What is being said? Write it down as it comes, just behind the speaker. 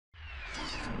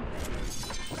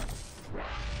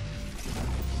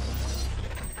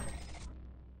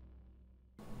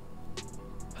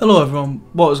Hello everyone,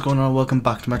 what is going on? Welcome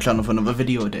back to my channel for another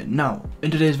video today. Now, in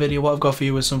today's video what I've got for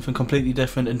you is something completely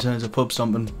different in terms of pub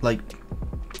stomping.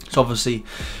 So obviously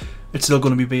it's still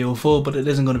going to be BO4, but it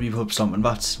isn't going to be pub stomping.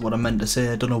 That's what I meant to say.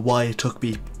 I don't know why it took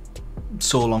me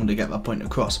so long to get that point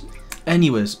across.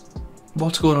 Anyways,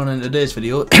 what's going on in today's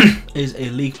video is a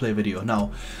League Play video.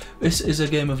 Now, this is a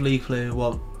game of League Play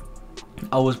what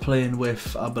I was playing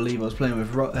with, I believe I was playing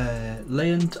with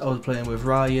Leand, I was playing with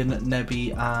Ryan,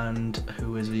 Nebby, and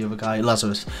who is the other guy?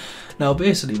 Lazarus. Now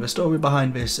basically the story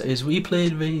behind this is we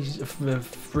played these with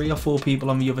 3 or 4 people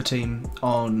on the other team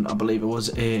on, I believe it was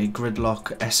a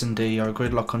gridlock S&D or a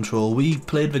gridlock control. We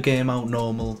played the game out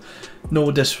normal,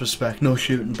 no disrespect, no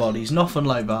shooting bodies, nothing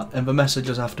like that, and the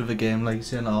messages after the game like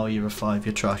saying, oh you're a 5,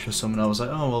 you're trash or something. I was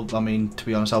like, oh well, I mean, to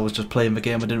be honest I was just playing the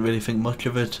game, I didn't really think much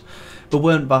of it. But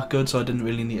weren't that good, so I didn't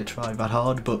really need to try that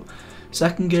hard. But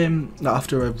second game,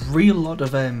 after a real lot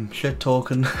of shit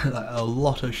talking, like a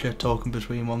lot of shit talking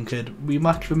between one kid, we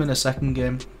matched them in a second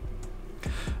game.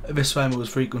 This time it was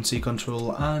frequency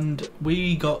control, and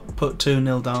we got put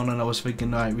 2-0 down. And I was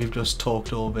thinking, right, we've just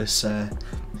talked all this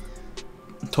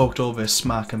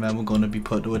smack, and then we're going to be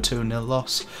put to a 2-0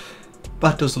 loss.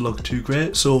 That doesn't look too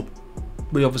great, so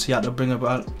we obviously had to bring it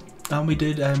back. And we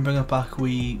did bring it back.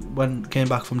 We came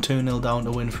back from 2-0 down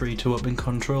to win 3-2 up in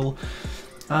control.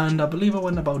 And I believe I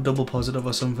went about double positive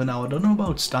or something. Now I don't know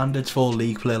about standards for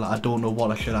League Play. Like, I don't know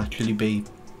what I should actually be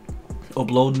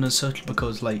uploading as such,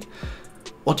 because like,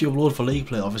 what do you upload for League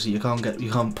Play? Obviously you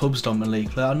can't pub stomp in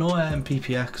League Play. I know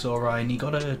PPX or Ryan, he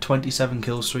got a 27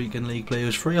 kill streak in League Play. He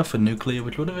was free off a nuclear,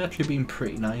 which would have actually been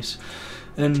pretty nice.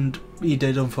 And he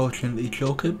did unfortunately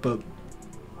choke it, but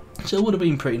still would have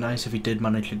been pretty nice if he did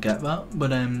manage to get that.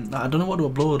 But I don't know what to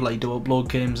upload. Like, do I upload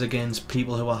games against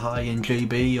people who are high in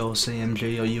GB or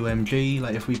CMG or UMG?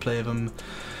 Like, if we play them,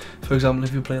 for example,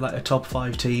 if we play like a top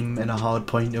 5 team in a hard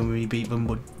point and we beat them,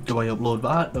 do I upload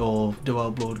that? Or do I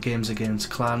upload games against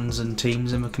clans and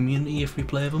teams in the community if we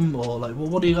play them? Or like, well,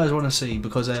 what do you guys want to see?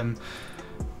 Because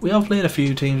we have played a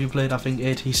few teams. We played, I think,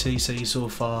 ATCC so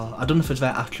far. I don't know if it's their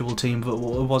actual team, but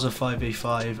it was a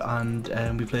 5v5,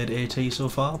 and we played AT so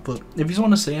far. But if you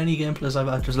want to see any gameplays like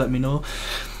that, just let me know.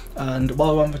 And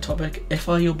while we're on the topic, if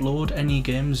I upload any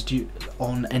games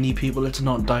on any people, it's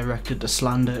not directed to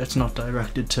slander, it's not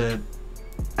directed to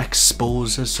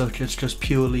expose as such, it's just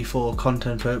purely for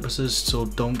content purposes, so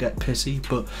don't get pissy.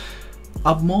 But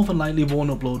I more than likely won't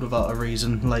upload without a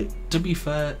reason. Like, to be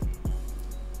fair,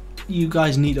 you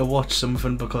guys need to watch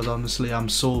something, because honestly I'm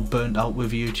so burnt out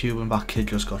with YouTube, and that kid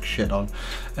just got shit on.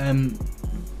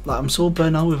 Like, I'm so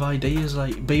burnt out with ideas.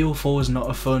 Like, BO4 is not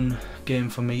a fun game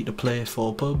for me to play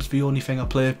for pubs. The only thing I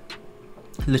play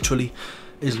literally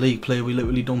is League Play. We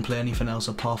literally don't play anything else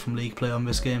apart from League Play on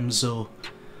this game. So,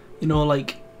 you know,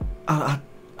 like, I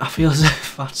feel as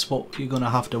if that's what you're gonna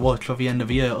have to watch for the end of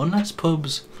the year, unless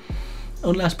pubs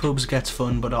gets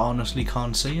fun, but I honestly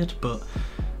can't see it. But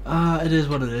it is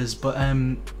what it is. But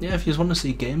yeah, if you just want to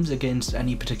see games against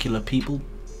any particular people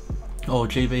or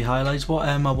GB highlights, what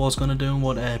I was going to do, and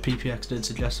what PPX did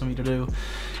suggest for me to do,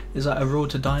 is that a road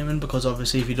to diamond. Because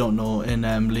obviously, if you don't know,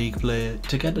 in League Play,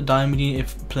 to get the diamond you need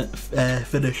to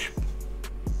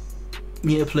you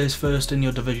need to place first in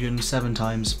your division 7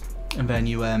 times, and then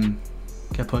you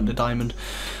get put into diamond.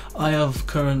 I have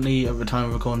currently, at the time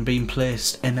of recording, been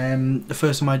placed in the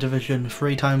first of my division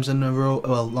 3 times in a row.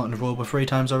 Well, not in a row, but 3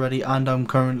 times already, and I'm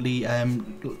currently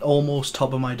almost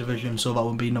top of my division, so that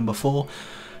would be number 4.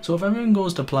 So if everything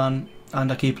goes to plan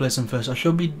and I keep placing first, I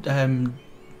should be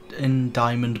in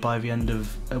diamond by the end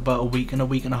of about a week and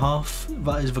a half.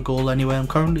 That is the goal anyway. I'm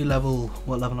currently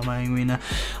what level am I in now?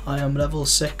 I am level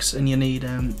 6, and you need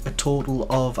a total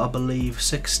of, I believe,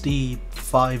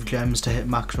 65 gems to hit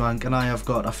max rank, and I have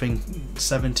got, I think,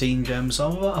 17 gems, so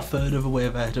I'm about a third of the way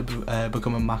there to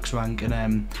becoming max rank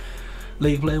in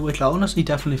League Play, which I honestly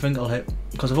definitely think I'll hit,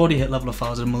 because I've already hit level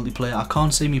 1000 multiplayer. I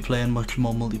can't see me playing much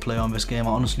more multiplayer on this game. I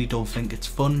honestly don't think it's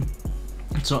fun.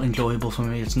 It's not enjoyable for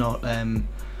me. It's not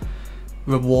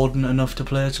rewarding enough to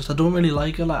play. It's just I don't really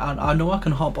like it. Like, I know I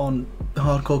can hop on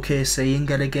Hardcore KC and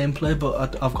get a gameplay,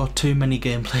 but I've got too many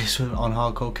gameplays on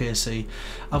Hardcore KC.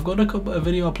 I've got a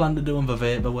video I plan to do on the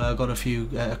Vapor, where I got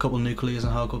a couple nuclears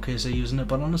on Hardcore KC using it.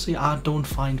 But honestly, I don't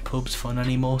find pubs fun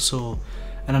anymore. So,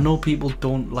 and I know people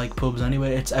don't like pubs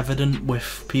anyway. It's evident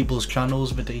with people's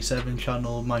channels, the D7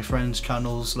 channel, my friends'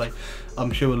 channels. Like,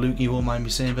 I'm sure Lukey won't mind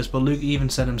me saying this, but Lukey even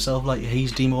said himself, like,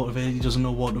 he's demotivated, he doesn't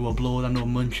know what to upload. I know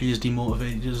Munchie is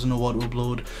demotivated, he doesn't know what to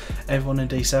upload. Everyone in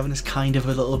D7 is kind of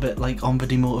a little bit like on the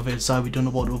demotivated side. We don't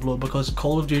know what to upload, because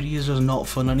Call of Duty is just not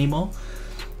fun anymore.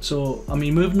 So, I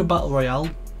mean, moving to Battle Royale,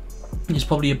 it's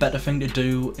probably a better thing to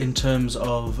do in terms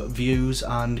of views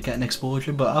and getting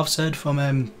exposure. But I've said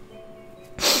from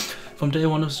day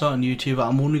one of starting YouTube,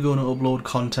 I'm only going to upload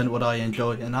content what I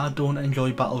enjoy, and I don't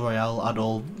enjoy Battle Royale at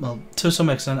all. Well, to some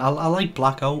extent, I like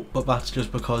Blackout, but that's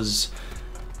just because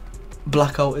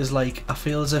Blackout is like, I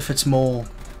feel as if it's more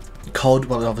COD.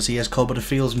 Well, it obviously is COD, but it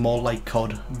feels more like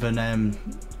COD than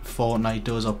Fortnite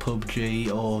does, or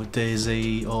PUBG, or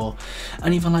DayZ, or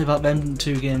and even like that. Them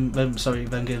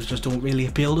games just don't really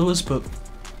appeal to us. But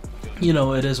you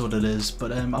know, it is what it is.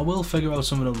 But I will figure out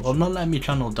some of them. I'm not letting my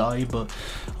channel die, but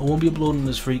I won't be uploading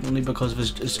as frequently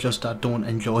because it's just I don't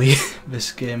enjoy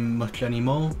this game much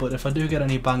anymore. But if I do get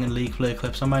any banging League play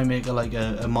clips, I might make a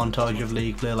montage of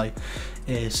League play, like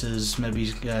aces,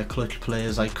 maybe clutch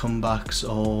plays like comebacks,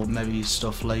 or maybe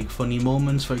stuff like funny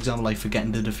moments, for example like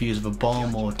forgetting to defuse of a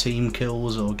bomb, or team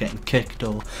kills, or getting kicked,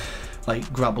 or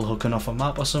like grapple hooking off a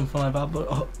map or something like that.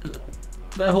 But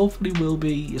there hopefully will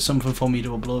be something for me to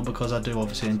upload, because I do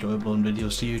obviously enjoy uploading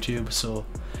videos to YouTube. So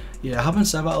yeah, having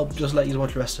said that, I'll just let you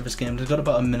watch the rest of this game. It's got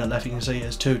about a minute left. You can see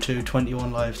it's 2-2,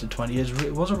 21 lives to 20.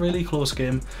 It was a really close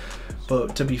game,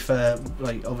 but to be fair,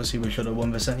 like obviously we should have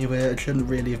won this anyway. It shouldn't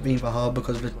really have been that hard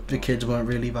because the kids weren't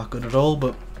really that good at all.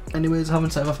 But anyways, having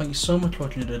said that, thank you so much for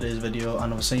watching today's video,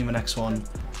 and I'll see you in the next one,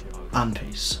 and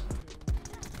peace.